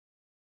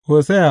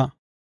Hosea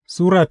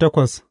Sura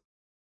 8.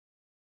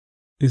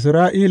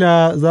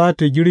 Isra'ila za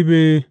tă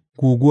girbe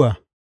guguwa.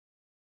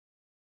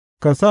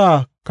 Ka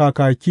sa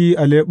kakaki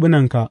a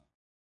leɓunanka,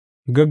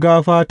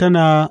 gaggafa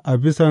tana a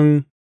bisan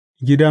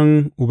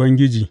gidan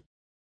Ubangiji,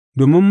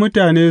 domin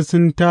mutane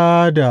sun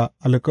tā da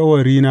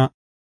alkawarina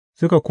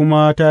suka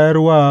kuma tayar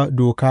wa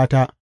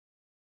dokata.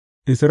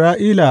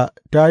 Isra'ila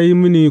ta yi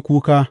mini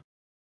kuka,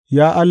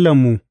 Ya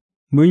Allahnmu,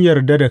 mun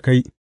yarda da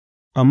kai,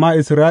 amma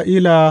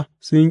Isra'ila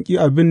sun ƙi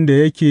abin da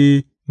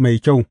yake mai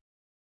kyau;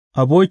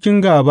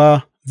 abokin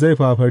gāba zai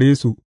fafare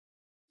su,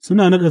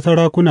 suna naɗa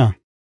sarakuna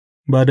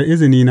ba da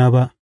izinina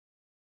ba,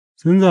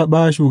 sun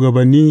zaɓa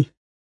shugabanni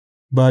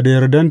ba da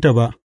yardanta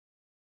ba,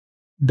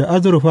 da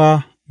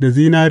azurfa da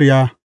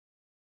zinariya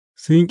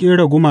sun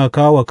ƙera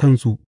gumaka wa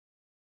kansu,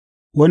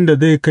 wanda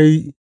zai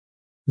kai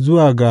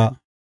zuwa ga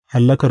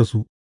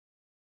hallakarsu.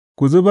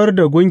 Ku zubar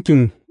da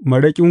gunkin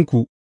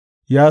maraƙinku,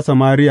 ya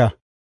Samariya,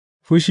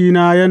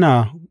 fushina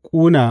yana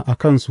ƙuna a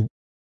kansu.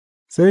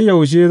 Sai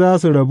yaushe za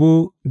su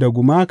rabu da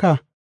gumaka?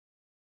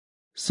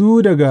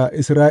 Su daga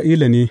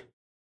Isra'ila ne,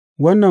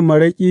 wannan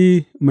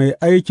maraƙi mai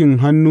aikin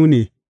hannu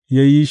ne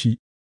ya yi shi,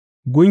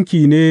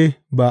 gunki ne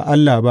ba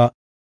Allah ba,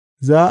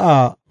 za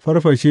a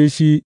farfashe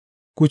shi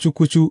kucu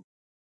kucu,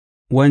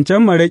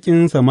 wancan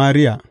maraƙin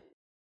Samariya.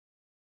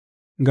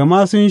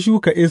 Gama sun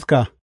shuka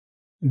iska,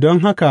 don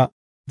haka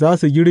za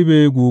su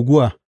girbe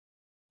guguwa,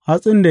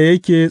 hatsin da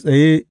yake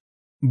tsaye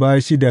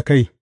ba shi da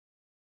kai,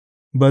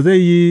 ba zai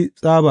yi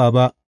tsaba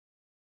ba,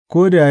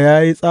 ko da ya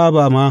yi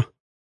tsaba ma,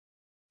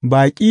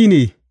 baƙi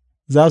ne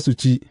za su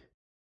ci.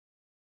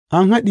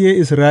 An haɗiye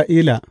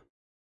Isra'ila,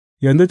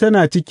 yanzu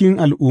tana cikin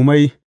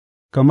al'ummai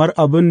kamar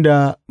abin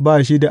da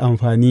ba shi da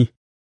amfani,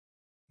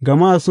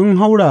 gama sun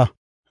haura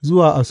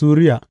zuwa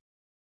Assuriya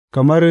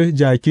kamar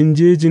jakin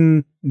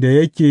jejin da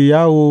yake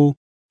yawo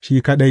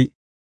shi kaɗai.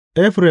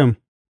 Efraim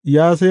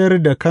ya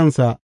sayar da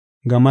kansa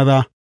ga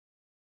maza,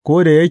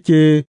 ko da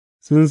yake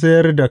sun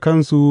sayar da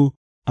kansu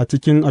a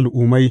cikin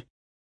al'ummai.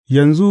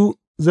 Yanzu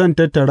zan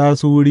tattara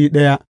su wuri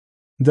ɗaya,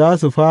 za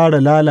su fara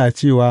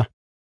lalacewa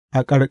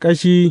a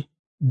ƙarƙashi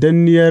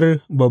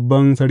danniyar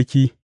babban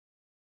sarki.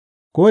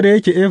 Ko da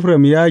yake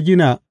Efraim ya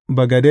gina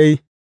bagadai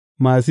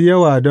masu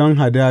yawa don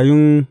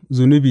hadayun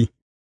zunubi,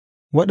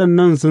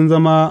 waɗannan sun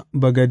zama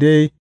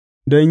bagade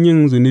don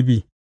yin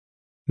zunubi.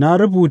 Na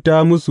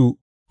rubuta musu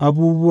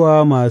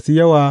abubuwa masu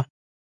yawa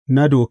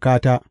na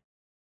dokata,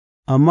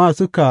 amma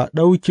suka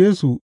ɗauke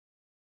su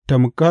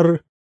tamƙar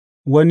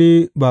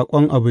wani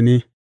baƙon abu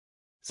ne,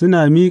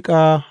 suna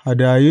miƙa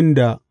hadayun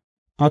da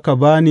aka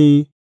ba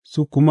ni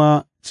su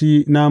kuma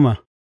ci nama,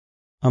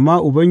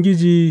 amma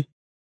Ubangiji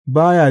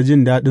ba ya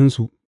jin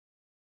daɗinsu.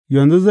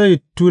 Yanzu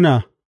zai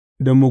tuna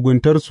da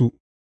muguntarsu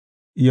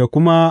ya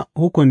kuma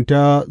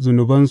hukunta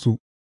zunubansu,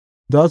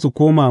 za su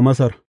koma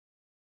Masar.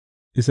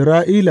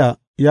 Isra'ila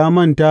ya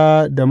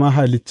manta da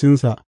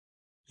Mahaliccinsa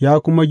ya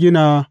kuma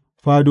gina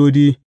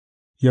fadodi,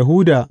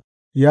 Yahuda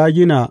ya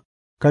gina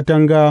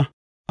katanga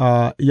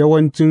a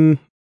yawancin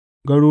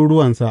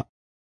garuruwansa,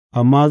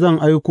 amma zan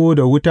aiko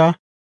da wuta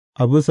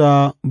a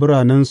bisa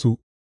biranensu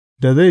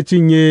da zai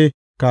cinye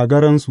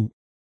kagaransu.